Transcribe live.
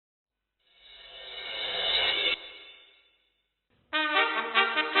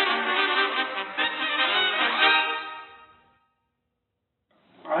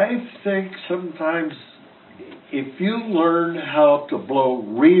think sometimes if you learn how to blow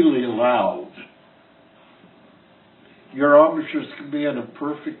really loud, your embouchures can be in a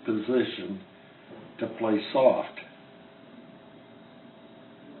perfect position to play soft.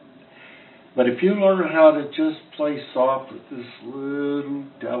 But if you learn how to just play soft with this little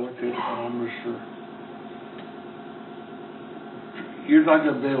delicate embouchure, you're not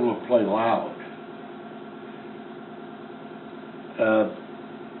going to be able to play loud.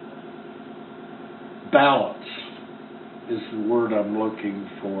 Balance is the word I'm looking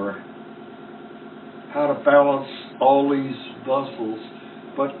for. How to balance all these muscles,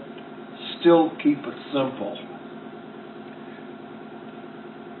 but still keep it simple.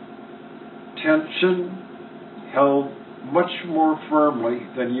 Tension held much more firmly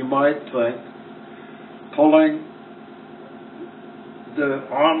than you might think. Pulling the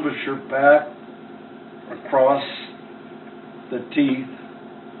embouchure back across the teeth.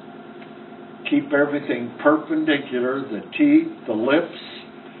 Keep everything perpendicular, the teeth, the lips.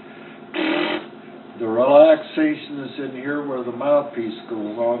 The relaxation is in here where the mouthpiece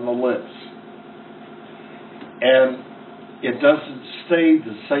goes on the lips. And it doesn't stay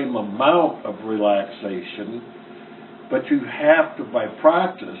the same amount of relaxation, but you have to, by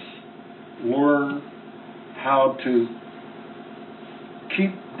practice, learn how to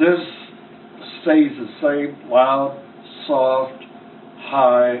keep this stays the same, loud, soft,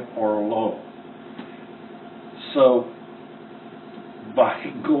 high, or low. So, by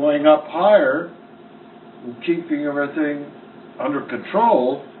going up higher and keeping everything under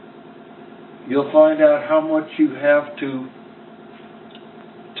control, you'll find out how much you have to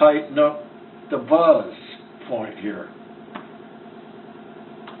tighten up the buzz point here.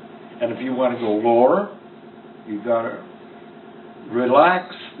 And if you want to go lower, you've got to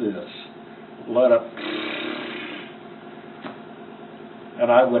relax this. Let it.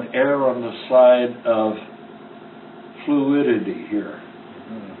 And I would err on the side of fluidity here.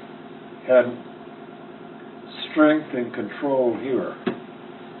 And strength and control here.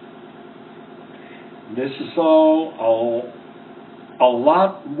 This is all a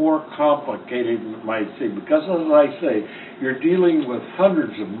lot more complicated than it might seem, because as I say, you're dealing with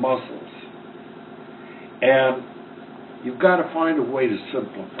hundreds of muscles, and you've got to find a way to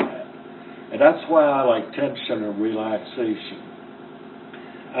simplify it. And that's why I like tension and relaxation.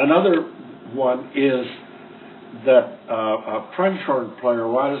 Another one is that a French horn player,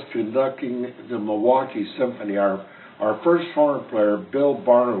 while I was conducting the Milwaukee Symphony, our first horn player, Bill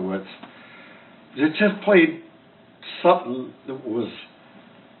Barnowitz, it just played something that was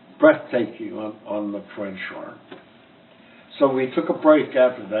breathtaking on the French horn. So we took a break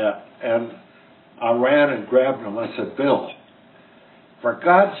after that, and I ran and grabbed him. I said, Bill, for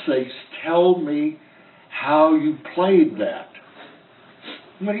God's sakes, tell me how you played that.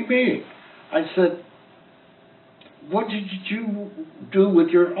 What do you mean? I said, what did you do with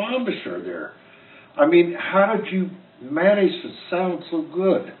your embouchure there? I mean, how did you manage to sound so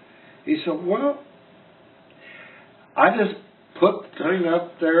good? He said, well, I just put the thing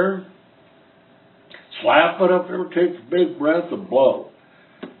up there, slap it up there, take a big breath and blow.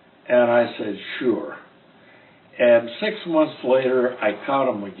 And I said, sure. And 6 months later, I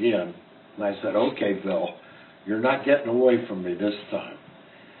caught him again. And I said, okay, Bill, you're not getting away from me this time.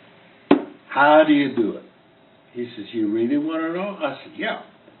 How do you do it? He says, you really want to know? I said, yeah.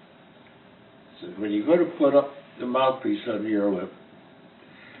 He said, when you go to put up the mouthpiece under your lip,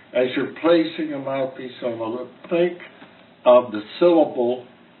 as you're placing a mouthpiece on the lip, think of the syllable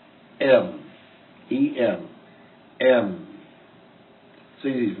M, E-M, M. It's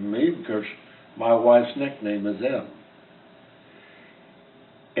easy for me because my wife's nickname is M.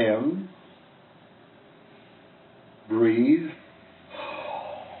 M, breathe,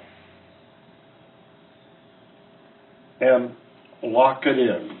 and lock it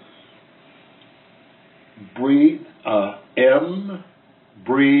in. Breathe, M,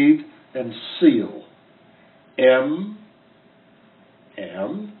 breathe, and seal. M,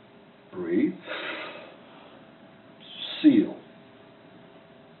 breathe, seal.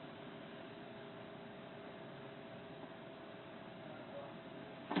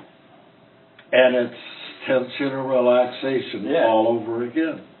 And it's tension and relaxation all over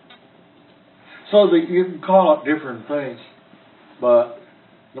again. So that you can call it different things, but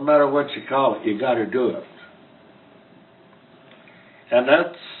no matter what you call it, you got to do it. And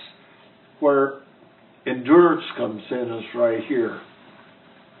that's where endurance comes in, is right here.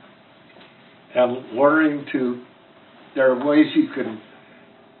 And learning to, there are ways you can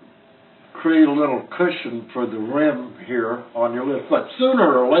create a little cushion for the rim here on your lip. But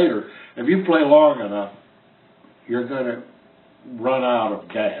sooner or later, if you play long enough, you're going to run out of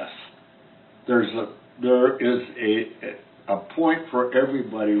gas. there is a point for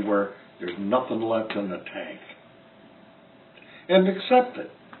everybody where there's nothing left in the tank. And accept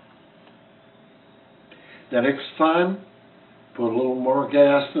it. The next time, put a little more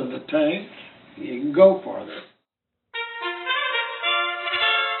gas in the tank, you can go farther.